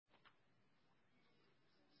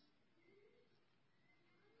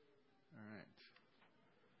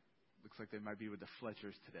like they might be with the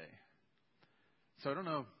Fletchers today. So I don't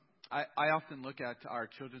know. I often look at our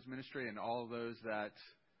children's ministry and all of those that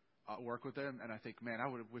work with them, and I think, man, I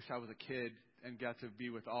would have wished I was a kid and got to be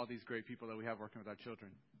with all these great people that we have working with our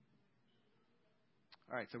children.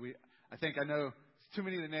 All right, so I think I know it's too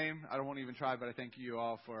many to name. I don't want to even try, but I thank you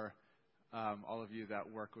all for all of you that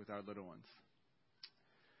work with our little ones.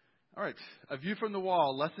 All right, a view from the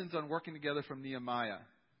wall, lessons on working together from Nehemiah.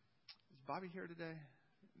 Is Bobby here today?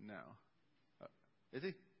 No. Is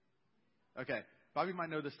he? Okay, Bobby might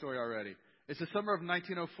know the story already. It's the summer of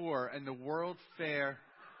 1904, and the World Fair.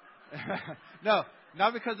 No,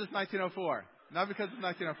 not because it's 1904. Not because it's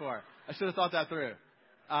 1904. I should have thought that through.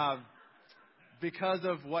 Because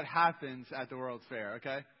of what happens at the World's Fair,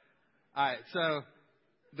 okay? All right, so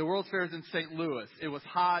the World's Fair is in St. Louis. It was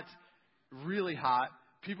hot, really hot.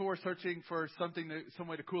 People were searching for some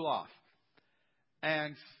way to cool off.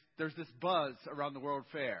 And there's this buzz around the World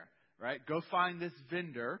Fair, right? Go find this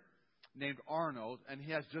vendor named Arnold, and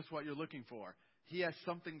he has just what you're looking for. He has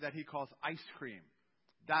something that he calls ice cream.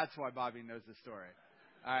 That's why Bobby knows the story.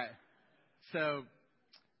 All right. So,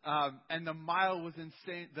 and the mile was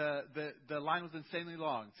insane. The line was insanely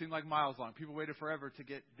long. It seemed like miles long. People waited forever to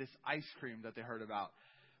get this ice cream that they heard about.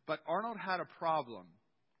 But Arnold had a problem.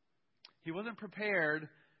 He wasn't prepared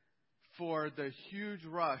for the huge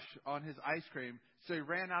rush on his ice cream, so he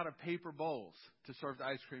ran out of paper bowls to serve the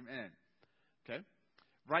ice cream in. Okay?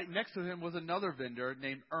 Right next to him was another vendor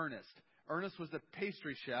named Ernest. Ernest was the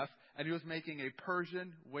pastry chef, and he was making a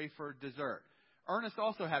Persian wafer dessert. Ernest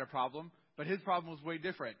also had a problem, but his problem was way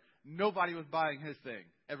different. Nobody was buying his thing.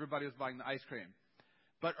 Everybody was buying the ice cream.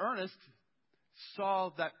 But Ernest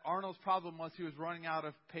saw that Arnold's problem was he was running out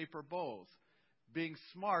of paper bowls. Being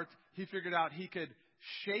smart, he figured out he could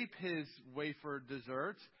shape his wafer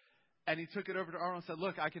dessert, and he took it over to Arnold and said,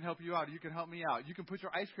 look, I can help you out. You can help me out. You can put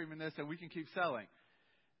your ice cream in this, and we can keep selling.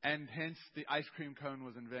 And hence, the ice cream cone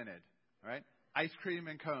was invented, right? Ice cream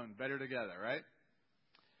and cone, better together, right?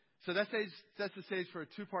 So that sets the stage for a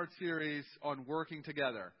two-part series on working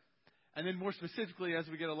together. And then more specifically, as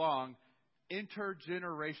we get along,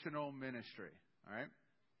 intergenerational ministry, all right?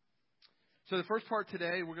 So the first part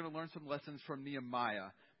today, we're going to learn some lessons from Nehemiah.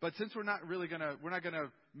 But since we're not going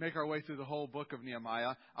to make our way through the whole book of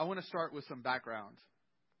Nehemiah, I want to start with some background.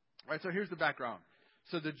 All right, so here's the background.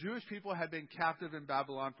 So the Jewish people had been captive in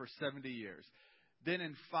Babylon for 70 years. Then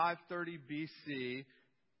in 530 BC,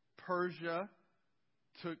 Persia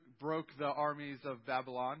broke the armies of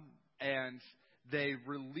Babylon, and they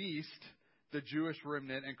released the Jewish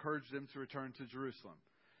remnant, encouraged them to return to Jerusalem.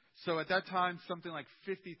 So at that time, something like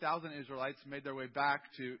 50,000 Israelites made their way back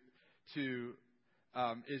to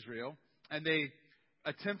Israel, and they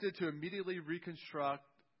attempted to immediately reconstruct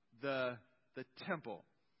the temple.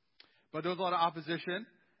 But there was a lot of opposition,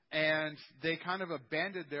 and they kind of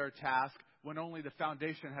abandoned their task when only the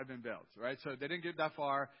foundation had been built, right? So they didn't get that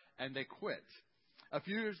far, and they quit. A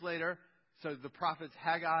few years later, so the prophets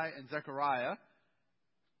Haggai and Zechariah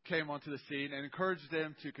came onto the scene and encouraged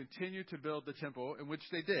them to continue to build the temple, in which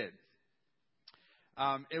they did.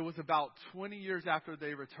 It was about 20 years after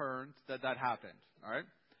they returned that happened, all right?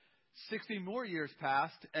 60 more years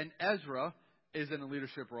passed, and Ezra is in a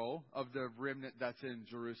leadership role of the remnant that's in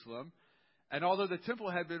Jerusalem. And although the temple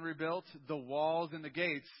had been rebuilt, the walls and the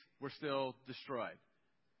gates were still destroyed.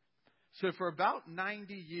 So for about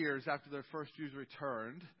 90 years after the first Jews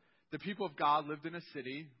returned, the people of God lived in a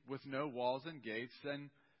city with no walls and gates. And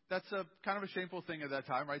that's a kind of a shameful thing at that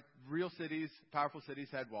time, right? Real cities, powerful cities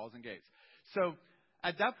had walls and gates. So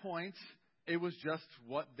at that point, it was just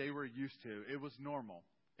what they were used to. It was normal.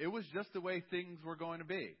 It was just the way things were going to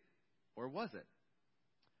be. Or was it?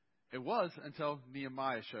 It was until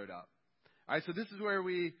Nehemiah showed up. All right, so this is where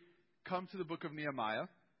we come to the book of Nehemiah.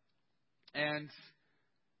 And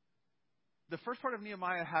the first part of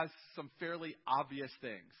Nehemiah has some fairly obvious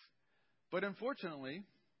things. But unfortunately,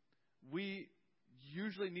 we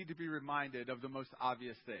usually need to be reminded of the most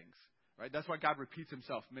obvious things, right? That's why God repeats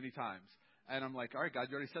himself many times. And I'm like, all right, God,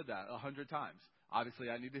 you already said that 100 times. Obviously,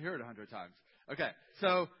 I need to hear it 100 times. Okay,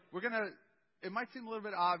 so it might seem a little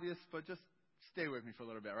bit obvious, but just stay with me for a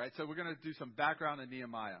little bit, right? So we're going to do some background in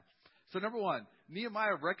Nehemiah. So number one,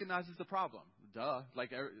 Nehemiah recognizes the problem. Duh.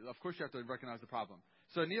 Of course you have to recognize the problem.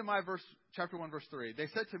 So Nehemiah chapter 1, verse 3, they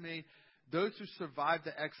said to me, those who survived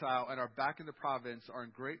the exile and are back in the province are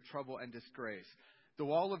in great trouble and disgrace. The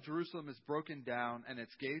wall of Jerusalem is broken down and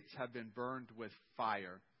its gates have been burned with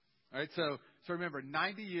fire. All right, so remember,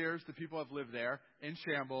 90 years the people have lived there in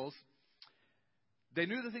shambles. They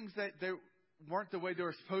knew the things that they weren't the way they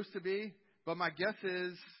were supposed to be, but my guess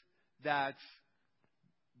is that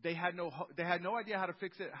They had no idea how to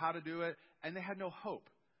fix it, how to do it, and they had no hope.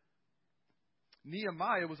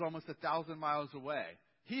 Nehemiah was almost 1,000 miles away.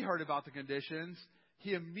 He heard about the conditions.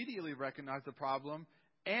 He immediately recognized the problem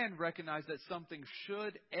and recognized that something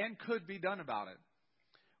should and could be done about it.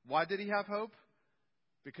 Why did he have hope?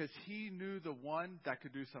 Because he knew the one that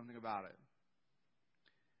could do something about it.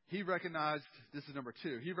 He recognized, this is number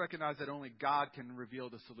 2, he recognized that only God can reveal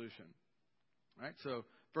the solution. Right? So,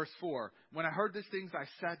 verse 4, when I heard these things, I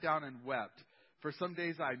sat down and wept. For some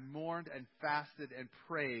days I mourned and fasted and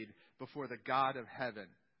prayed before the God of heaven.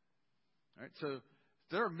 Right? So,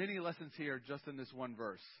 there are many lessons here just in this one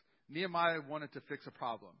verse. Nehemiah wanted to fix a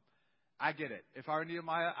problem. I get it. If I were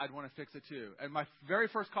Nehemiah, I'd want to fix it too. And my very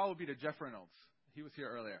first call would be to Jeff Reynolds. He was here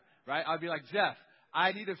earlier, right? I'd be like, Jeff,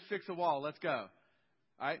 I need to fix a wall. Let's go.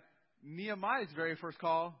 All right? Nehemiah's very first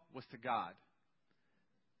call was to God.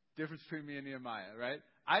 Difference between me and Nehemiah, right?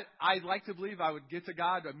 I'd like to believe I would get to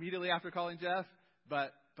God immediately after calling Jeff,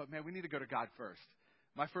 but man, we need to go to God first.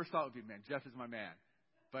 My first thought would be, man, Jeff is my man.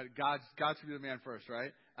 But God should be the man first,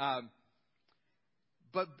 right?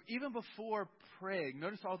 But even before praying,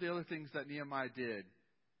 notice all the other things that Nehemiah did.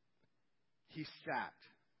 He sat.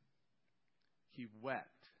 He wept.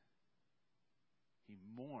 He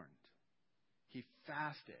mourned. He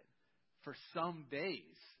fasted for some days.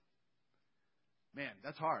 Man,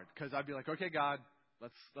 that's hard because I'd be like, okay, God,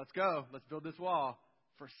 let's go. Let's build this wall.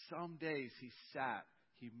 For some days he sat.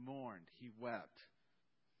 He mourned. He wept.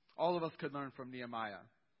 All of us could learn from Nehemiah.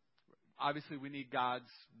 Obviously, we need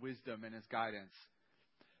God's wisdom and his guidance.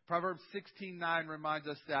 Proverbs 16:9 reminds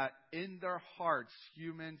us that in their hearts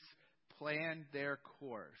humans plan their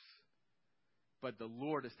course, but the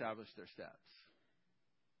Lord established their steps.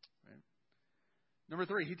 Right? Number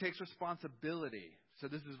 3, he takes responsibility. So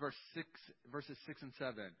this is verses 6 and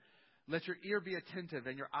 7. Let your ear be attentive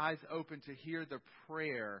and your eyes open to hear the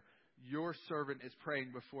prayer your servant is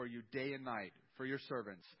praying before you day and night for your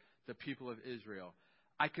servants, the people of Israel.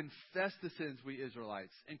 I confess the sins we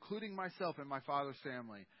Israelites, including myself and my father's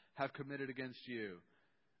family, have committed against you.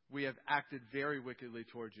 We have acted very wickedly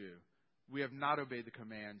towards you. We have not obeyed the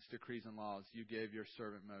commands, decrees, and laws you gave your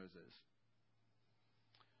servant Moses.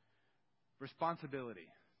 Responsibility.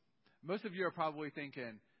 Most of you are probably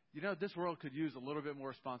thinking, this world could use a little bit more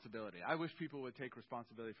responsibility. I wish people would take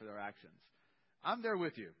responsibility for their actions. I'm there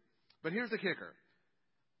with you. But here's the kicker.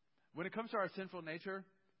 When it comes to our sinful nature,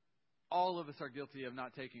 all of us are guilty of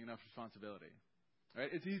not taking enough responsibility. Right?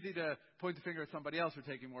 It's easy to point the finger at somebody else for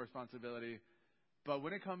taking more responsibility. But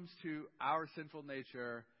when it comes to our sinful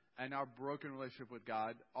nature and our broken relationship with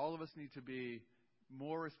God, all of us need to be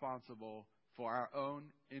more responsible for our own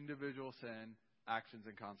individual sin, actions,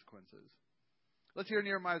 and consequences. Let's hear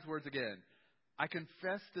Nehemiah's words again. I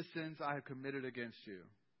confess the sins I have committed against you.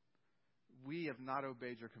 We have not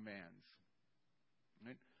obeyed your commands.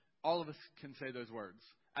 Right? All of us can say those words.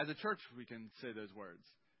 As a church, we can say those words.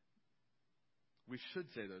 We should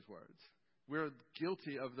say those words. We're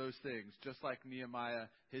guilty of those things, just like Nehemiah,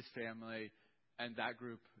 his family, and that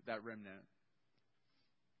group, that remnant.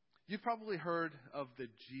 You've probably heard of the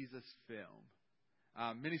Jesus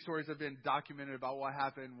film. Many stories have been documented about what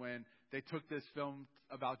happened when they took this film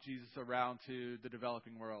about Jesus around to the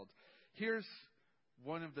developing world. Here's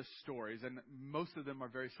one of the stories, and most of them are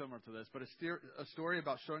very similar to this, but a story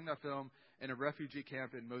about showing that film in a refugee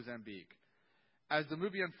camp in Mozambique. As the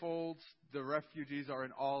movie unfolds, the refugees are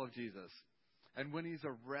in awe of Jesus. And when he's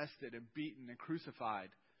arrested and beaten and crucified,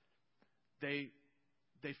 they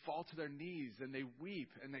fall to their knees and they weep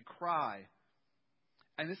and they cry.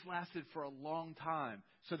 And this lasted for a long time.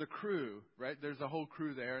 So the crew, right, there's a whole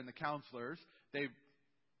crew there, and the counselors,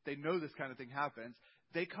 they know this kind of thing happens.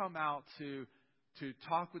 They come out to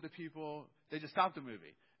talk with the people. They just stop the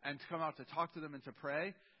movie and to come out to talk to them and to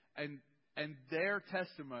pray. And their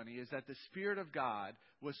testimony is that the Spirit of God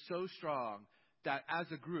was so strong that as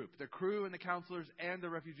a group, the crew and the counselors and the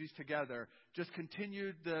refugees together just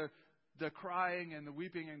continued the crying and the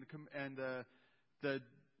weeping and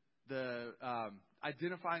the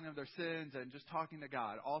identifying of their sins and just talking to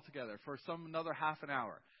God all together for another half an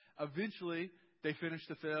hour. Eventually, they finish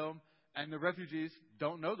the film, and the refugees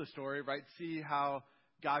don't know the story, right? See how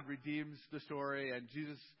God redeems the story, and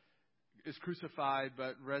Jesus is crucified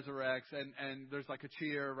but resurrects, and there's like a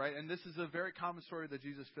cheer, right? And this is a very common story of the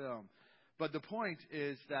Jesus film. But the point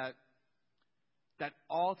is that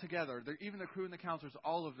all together, even the crew and the counselors,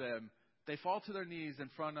 all of them, they fall to their knees in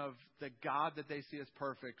front of the God that they see as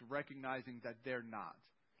perfect, recognizing that they're not.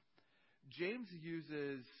 James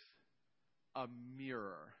uses a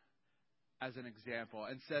mirror as an example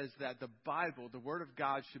and says that the Bible, the Word of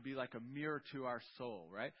God, should be like a mirror to our soul,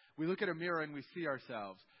 right? We look at a mirror and we see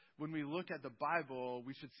ourselves. When we look at the Bible,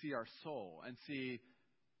 we should see our soul and see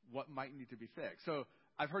what might need to be fixed. So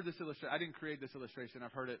I've heard this illustration. I didn't create this illustration.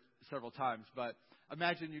 I've heard it several times. But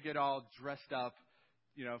imagine you get all dressed up,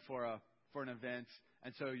 for an event,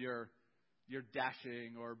 and so you're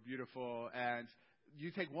dashing or beautiful, and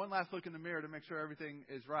you take one last look in the mirror to make sure everything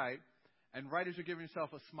is right. And right as you're giving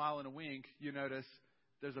yourself a smile and a wink, you notice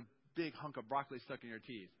there's a big hunk of broccoli stuck in your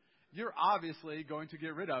teeth. You're obviously going to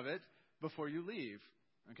get rid of it before you leave.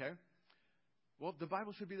 Okay? Well, the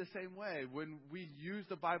Bible should be the same way. When we use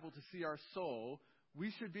the Bible to see our soul,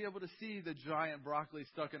 we should be able to see the giant broccoli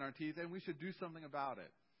stuck in our teeth, and we should do something about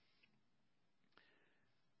it.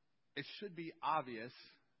 It should be obvious.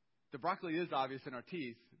 The broccoli is obvious in our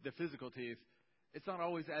teeth, the physical teeth. It's not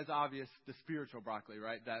always as obvious the spiritual broccoli,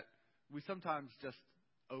 right? That we sometimes just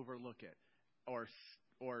overlook it or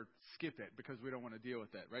skip it because we don't want to deal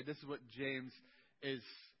with it, right? This is what James is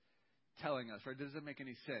telling us, right? It doesn't make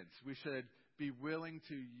any sense. We should be willing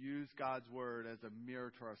to use God's word as a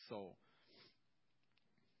mirror to our soul.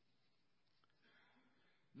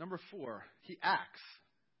 Number 4, he acts.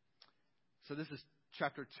 So this is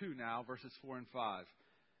chapter 2 now, verses 4 and 5.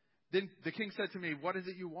 Then the king said to me, "What is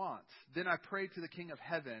it you want?" Then I prayed to the King of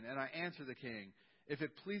heaven, and I answered the king, "If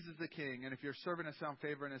it pleases the king, and if your servant has found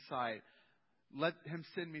favor in his sight, let him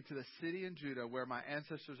send me to the city in Judah where my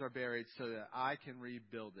ancestors are buried so that I can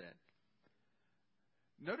rebuild it."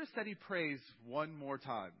 Notice that he prays one more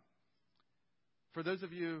time. For those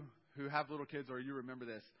of you who have little kids or you remember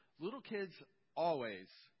this, little kids always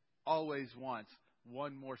want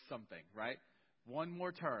one more something, right? One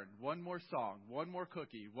more turn, one more song, one more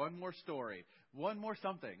cookie, one more story, one more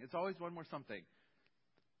something. It's always one more something.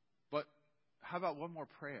 But how about one more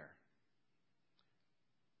prayer?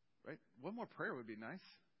 Right? One more prayer would be nice.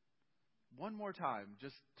 One more time,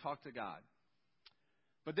 just talk to God.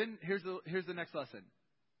 But then here's the next lesson.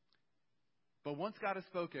 But once God has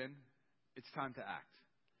spoken, it's time to act.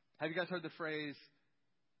 Have you guys heard the phrase,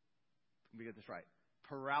 let me get this right,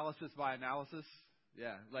 paralysis by analysis?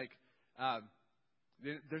 Yeah,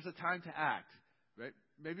 there's a time to act, right?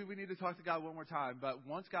 Maybe we need to talk to God one more time, but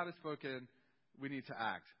once God has spoken, we need to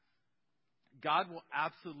act. God will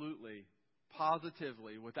absolutely,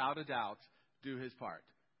 positively, without a doubt, do his part.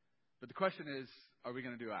 But the question is, are we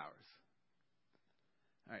going to do ours?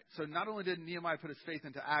 All right, so not only did Nehemiah put his faith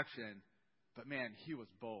into action, but man, he was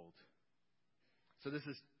bold. So this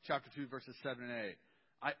is chapter 2, verses 7 and 8.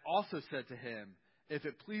 I also said to him, "If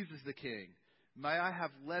it pleases the king, may I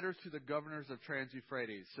have letters to the governors of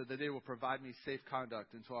Trans-Euphrates so that they will provide me safe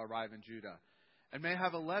conduct until I arrive in Judah. And may I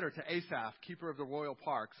have a letter to Asaph, keeper of the royal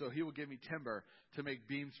park, so he will give me timber to make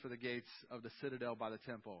beams for the gates of the citadel by the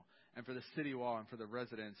temple, and for the city wall, and for the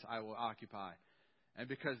residence I will occupy. And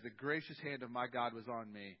because the gracious hand of my God was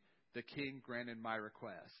on me, the king granted my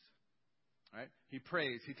request." Right? He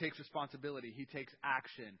prays. He takes responsibility. He takes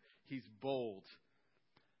action. He's bold.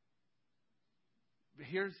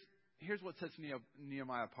 Here's what sets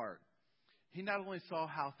Nehemiah apart. He not only saw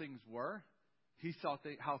how things were, he saw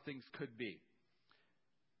how things could be.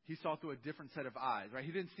 He saw through a different set of eyes, right?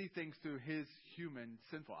 He didn't see things through his human,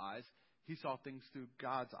 sinful eyes. He saw things through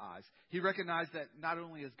God's eyes. He recognized that not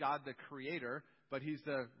only is God the creator, but he's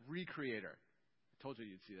the recreator. I told you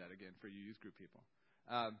you'd see that again for you youth group people.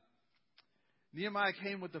 Nehemiah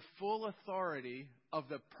came with the full authority of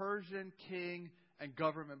the Persian king and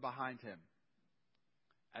government behind him.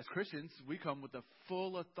 As Christians, we come with the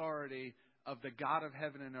full authority of the God of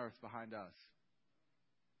heaven and earth behind us.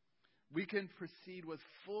 We can proceed with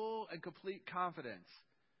full and complete confidence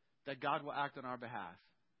that God will act on our behalf.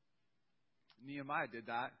 Nehemiah did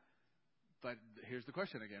that, but here's the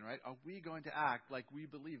question again, right? Are we going to act like we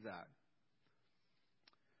believe that?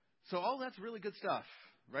 So all that's really good stuff,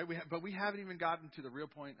 right? But we haven't even gotten to the real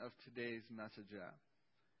point of today's message yet.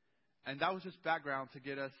 And that was just background to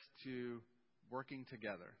get us to working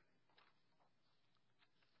together.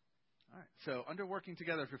 All right. So under working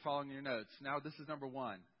together, if you're following your notes, now this is number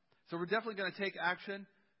 1. So we're definitely going to take action,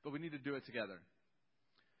 but we need to do it together.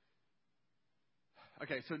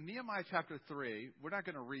 Okay, so Nehemiah chapter 3, we're not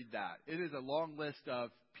going to read that. It is a long list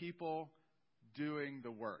of people doing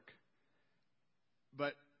the work.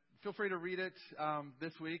 But feel free to read it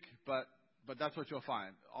this week, but that's what you'll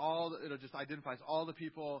find. It just identifies all the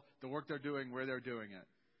people, the work they're doing, where they're doing it.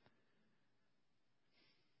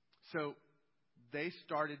 So they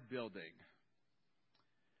started building.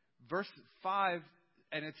 Verse 5,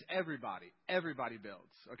 and it's everybody. Everybody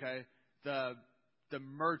builds, okay? The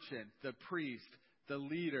merchant, the priest, the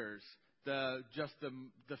leaders, the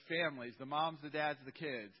families, the moms, the dads, the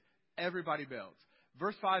kids. Everybody builds.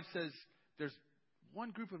 Verse 5 says there's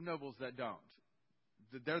one group of nobles that don't.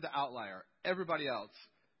 They're the outlier. Everybody else,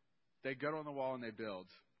 they go on the wall and they build.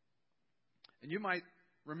 And you might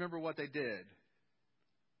remember what they did.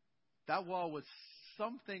 That wall was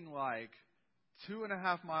something like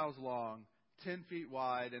 2.5 miles long, 10 feet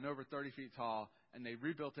wide, and over 30 feet tall, and they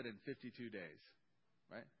rebuilt it in 52 days.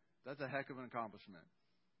 Right? That's a heck of an accomplishment.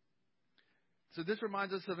 So this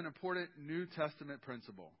reminds us of an important New Testament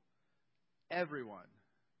principle. Everyone,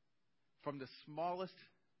 from the smallest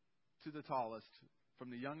to the tallest, from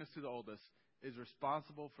the youngest to the oldest, is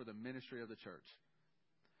responsible for the ministry of the church.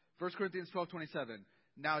 1 Corinthians 12:27.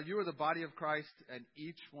 Now you are the body of Christ, and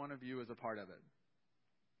each one of you is a part of it.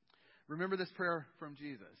 Remember this prayer from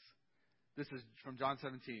Jesus. This is from John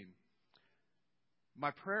 17.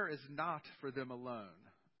 My prayer is not for them alone.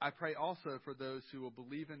 I pray also for those who will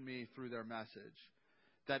believe in me through their message,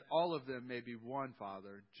 that all of them may be one,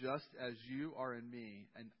 Father, just as you are in me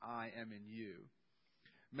and I am in you.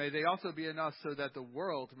 May they also be in us, so that the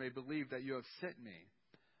world may believe that you have sent me.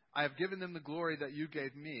 I have given them the glory that you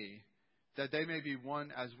gave me, that they may be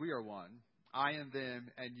one as we are one, I and them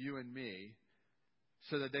and you and me,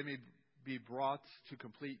 so that they may be brought to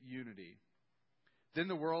complete unity. Then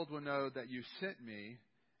the world will know that you sent me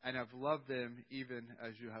and have loved them even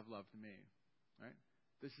as you have loved me. Right?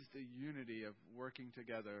 This is the unity of working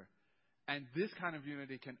together. And this kind of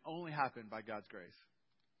unity can only happen by God's grace.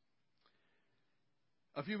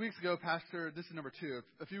 A few weeks ago, this is number 2.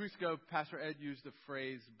 A few weeks ago, Pastor Ed used the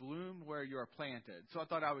phrase, bloom where you are planted. So I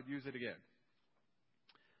thought I would use it again.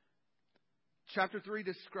 Chapter 3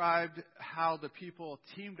 described how the people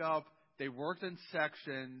teamed up. They worked in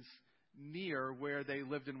sections near where they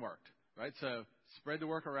lived and worked. Right? So spread the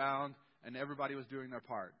work around, and everybody was doing their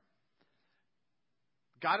part.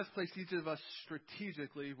 God has placed each of us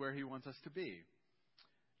strategically where He wants us to be.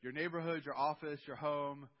 Your neighborhood, your office, your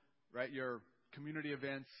home, right? Your community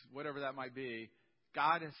events, whatever that might be,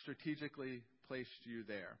 God has strategically placed you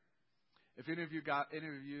there. If any of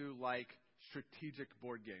you like strategic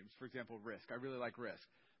board games, for example, Risk. I really like Risk.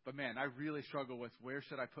 But man, I really struggle with where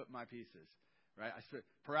should I put my pieces, right?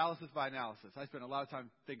 Paralysis by analysis. I spend a lot of time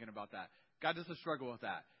thinking about that. God doesn't struggle with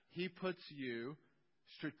that. He puts you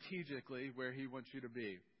strategically where He wants you to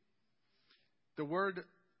be. The word,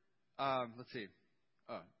 John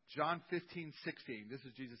 15:16. This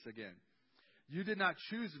is Jesus again. You did not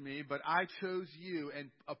choose me, but I chose you and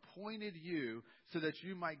appointed you so that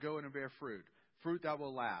you might go and bear fruit that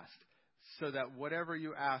will last, so that whatever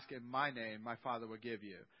you ask in my name, my Father will give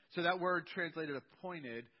you. So that word translated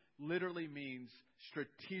appointed literally means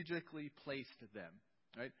strategically placed them,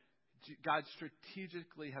 right? God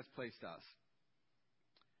strategically has placed us.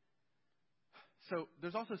 So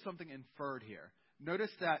there's also something inferred here.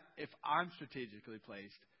 Notice that if I'm strategically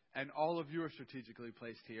placed and all of you are strategically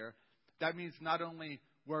placed here, that means not only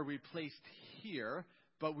were we placed here,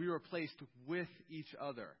 but we were placed with each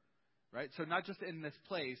other, right? So not just in this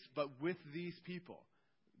place, but with these people.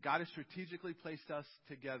 God has strategically placed us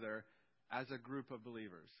together as a group of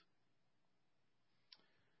believers.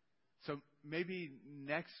 So maybe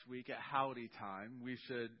next week at Howdy time, we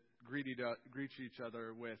should greet each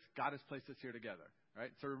other with, God has placed us here together,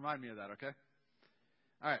 right? So remind me of that, okay?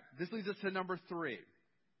 All right, this leads us to number 3.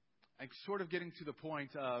 And sort of getting to the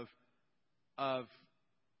point of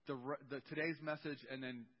today's message and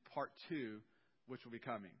then part 2, which will be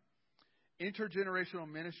coming. Intergenerational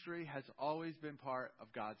ministry has always been part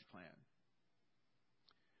of God's plan.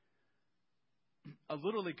 A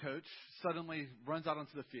Little League coach suddenly runs out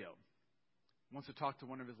onto the field, wants to talk to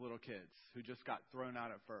one of his little kids who just got thrown out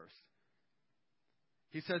at first.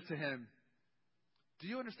 He says to him, do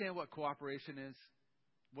you understand what cooperation is?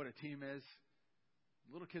 What a team is?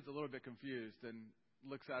 The little kid's a little bit confused and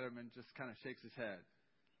looks at him and just kind of shakes his head.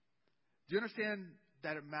 Do you understand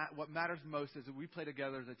that what matters most is that we play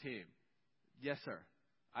together as a team? Yes, sir.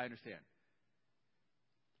 I understand.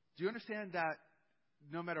 Do you understand that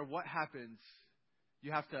no matter what happens,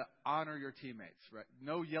 you have to honor your teammates, right?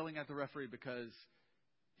 No yelling at the referee because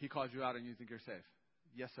he called you out and you think you're safe.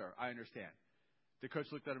 Yes, sir. I understand. The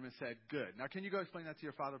coach looked at him and said, good. Now, can you go explain that to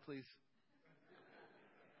your father, please?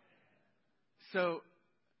 So,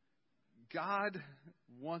 God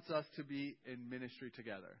wants us to be in ministry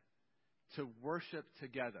together, to worship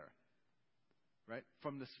together, right?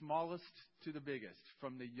 From the smallest to the biggest,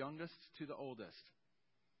 from the youngest to the oldest.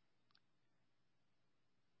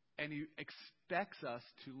 And He expects us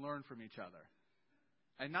to learn from each other.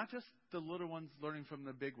 And not just the little ones learning from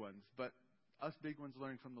the big ones, but us big ones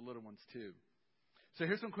learning from the little ones too. So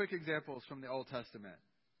here's some quick examples from the Old Testament.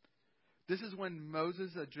 This is when Moses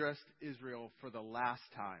addressed Israel for the last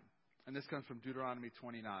time. And this comes from Deuteronomy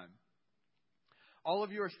 29. All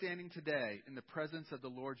of you are standing today in the presence of the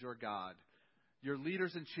Lord your God, your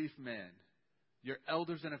leaders and chief men, your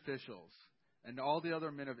elders and officials, and all the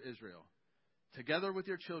other men of Israel, together with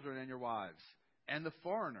your children and your wives, and the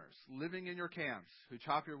foreigners living in your camps who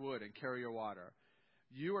chop your wood and carry your water.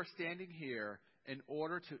 You are standing here in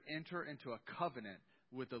order to enter into a covenant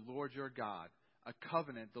with the Lord your God, a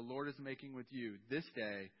covenant the Lord is making with you this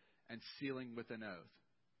day and sealing with an oath.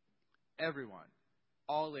 Everyone,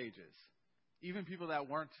 all ages, even people that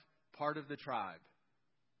weren't part of the tribe,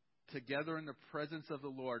 together in the presence of the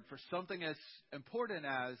Lord for something as important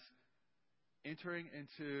as entering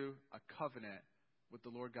into a covenant with the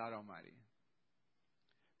Lord God Almighty.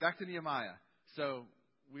 Back to Nehemiah. So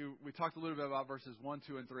we talked a little bit about verses 1,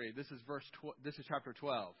 2, and 3. This is chapter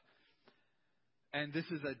 12. And this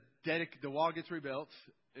is the wall gets rebuilt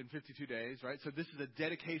in 52 days, right? So this is a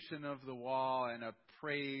dedication of the wall and a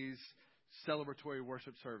praise, celebratory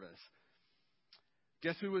worship service.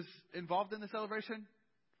 Guess who was involved in the celebration?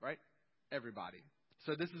 Right? Everybody.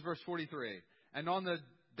 So this is verse 43. And on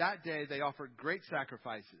that day they offered great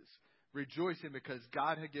sacrifices, rejoicing because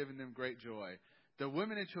God had given them great joy. The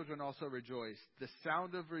women and children also rejoiced. The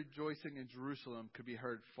sound of rejoicing in Jerusalem could be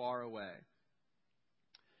heard far away.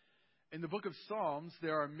 In the book of Psalms,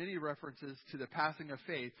 there are many references to the passing of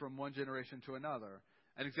faith from one generation to another.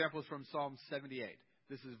 An example is from Psalm 78.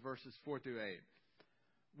 This is verses 4 through 8.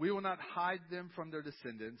 We will not hide them from their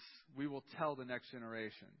descendants. We will tell the next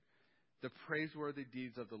generation the praiseworthy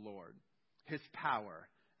deeds of the Lord, his power,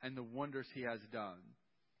 and the wonders he has done.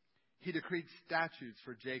 He decreed statutes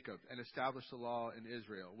for Jacob and established a law in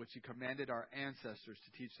Israel, which he commanded our ancestors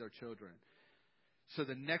to teach their children, so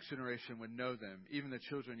the next generation would know them, even the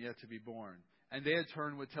children yet to be born. And they in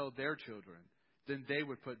turn would tell their children. Then they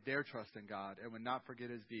would put their trust in God and would not forget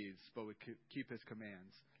his deeds, but would keep his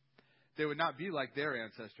commands. They would not be like their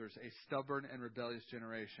ancestors, a stubborn and rebellious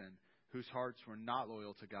generation, whose hearts were not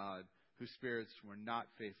loyal to God, whose spirits were not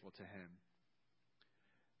faithful to him.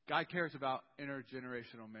 God cares about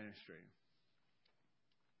intergenerational ministry.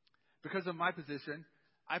 Because of my position,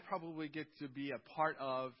 I probably get to be a part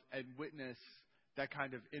of and witness that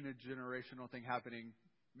kind of intergenerational thing happening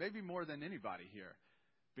maybe more than anybody here,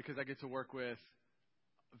 because I get to work with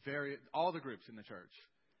all the groups in the church.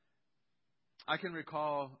 I can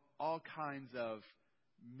recall all kinds of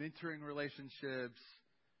mentoring relationships,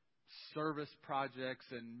 service projects,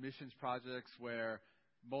 and missions projects where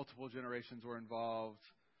multiple generations were involved.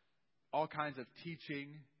 All kinds of teaching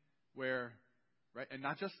where, right, and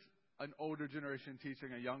not just an older generation teaching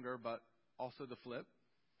a younger, but also the flip.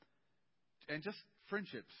 And just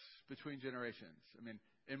friendships between generations. I mean,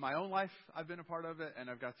 in my own life, I've been a part of it, and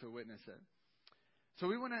I've got to witness it. So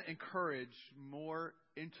we want to encourage more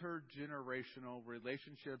intergenerational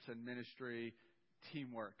relationships and ministry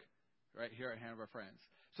teamwork right here at Hanover Friends.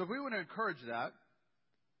 So if we want to encourage that,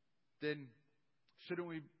 then shouldn't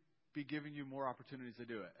we be giving you more opportunities to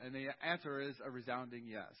do it? And the answer is a resounding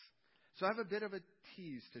yes. So I have a bit of a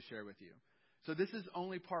tease to share with you. So this is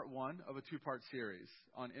only part one of a two-part series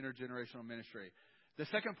on intergenerational ministry. The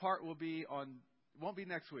second part won't be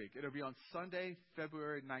next week. It'll be on Sunday,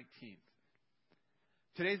 February 19th.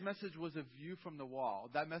 Today's message was a view from the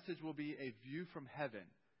wall. That message will be a view from heaven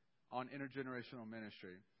on intergenerational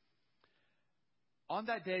ministry. On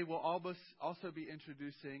that day, we'll also be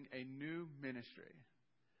introducing a new ministry.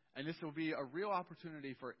 And this will be a real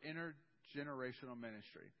opportunity for intergenerational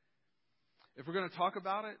ministry. If we're going to talk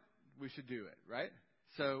about it, we should do it, right?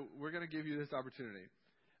 So we're going to give you this opportunity.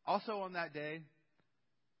 Also on that day,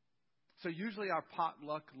 so usually our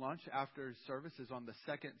potluck lunch after service is on the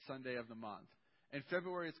second Sunday of the month. In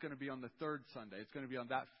February, it's going to be on the third Sunday. It's going to be on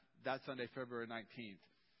that Sunday, February 19th.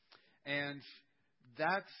 And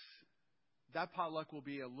that potluck will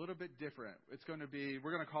be a little bit different.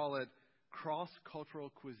 We're going to call it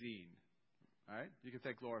cross-cultural cuisine. All right? You can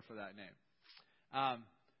thank Laura for that name.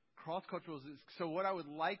 Cross-cultural. So what I would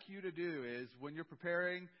like you to do is when you're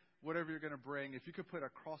preparing whatever you're going to bring, if you could put a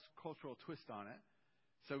cross-cultural twist on it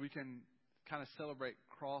so we can kind of celebrate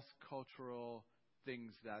cross-cultural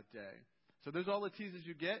things that day. So there's all the teases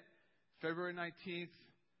you get. February 19th,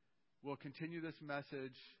 we'll continue this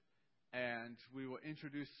message and we will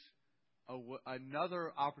introduce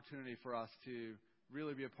another opportunity for us to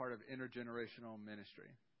really be a part of intergenerational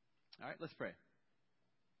ministry. All right, let's pray.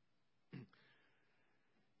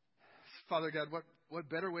 Father God, what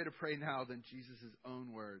better way to pray now than Jesus'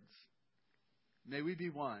 own words? May we be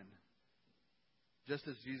one, just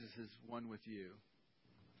as Jesus is one with you.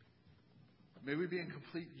 May we be in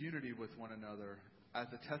complete unity with one another as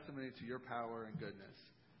a testimony to your power and goodness,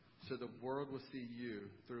 so the world will see you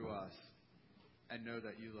through us and know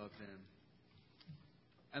that you love them.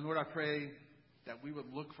 And Lord, I pray that we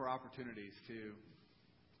would look for opportunities to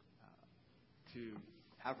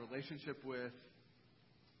have relationship with,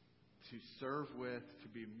 to serve with, to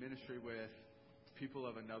be ministry with people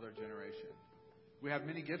of another generation. We have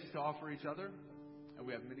many gifts to offer each other, and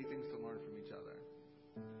we have many things to learn from each other.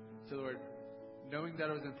 So, Lord, knowing that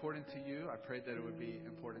it was important to you, I prayed that it would be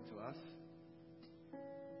important to us.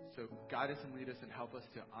 So guide us and lead us and help us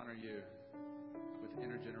to honor you with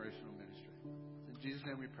intergenerational ministry. In Jesus'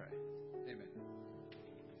 name we pray. Amen.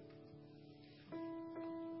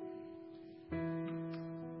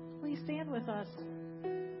 Please stand with us.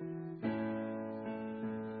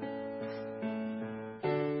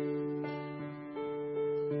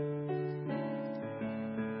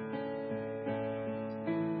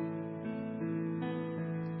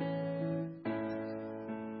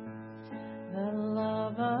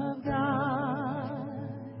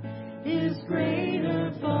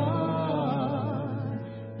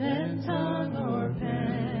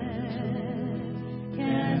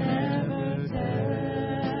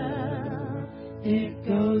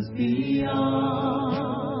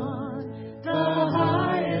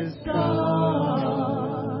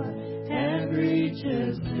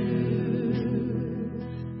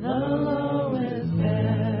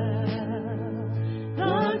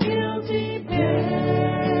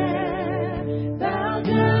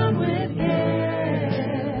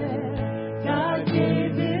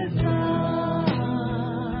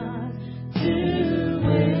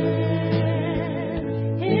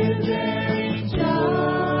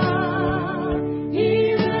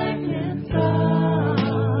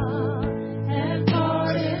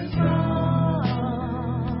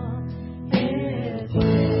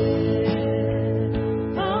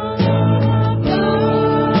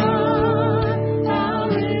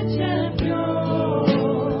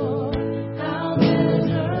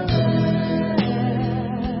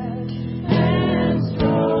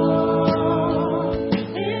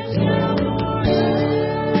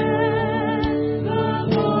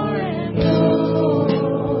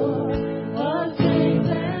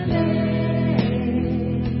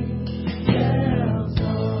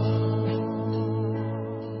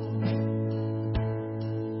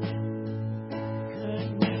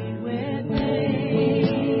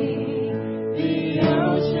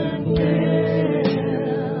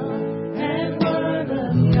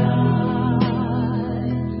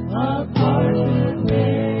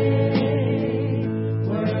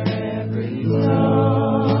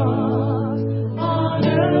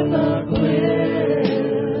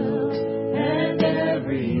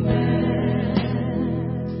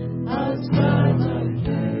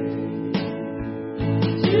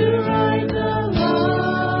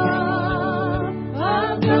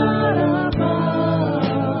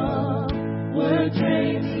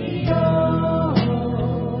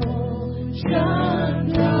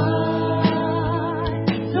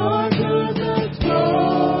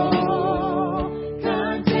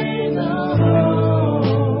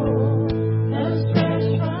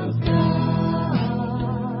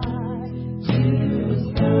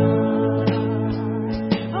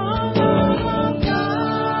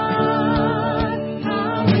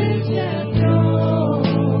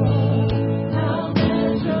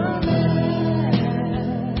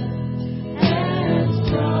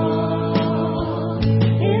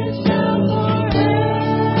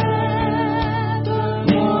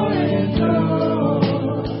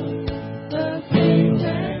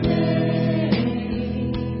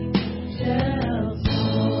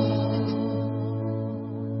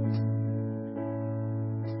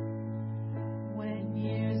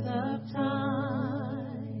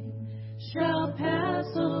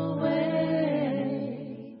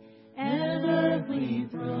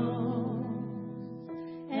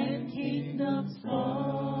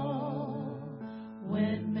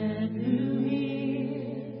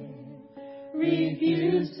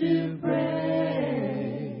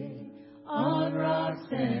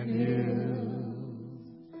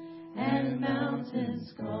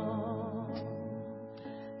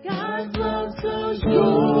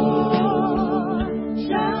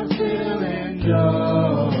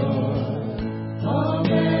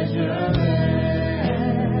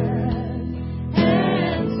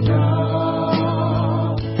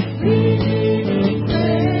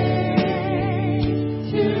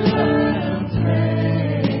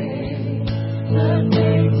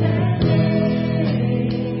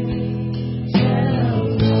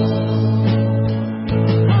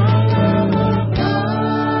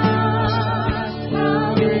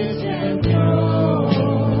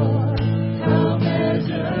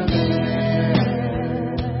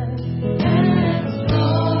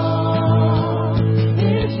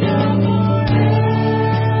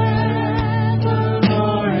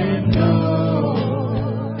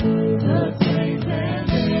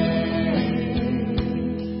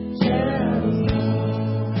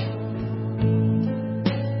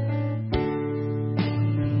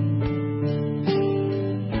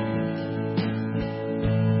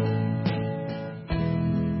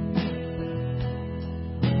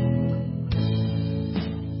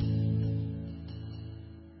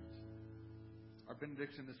 Our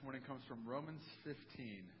benediction this morning comes from Romans 15.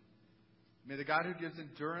 May the God who gives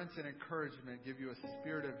endurance and encouragement give you a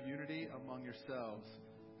spirit of unity among yourselves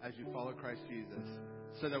as you follow Christ Jesus,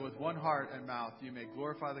 so that with one heart and mouth you may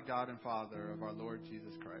glorify the God and Father of our Lord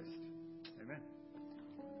Jesus Christ. Amen.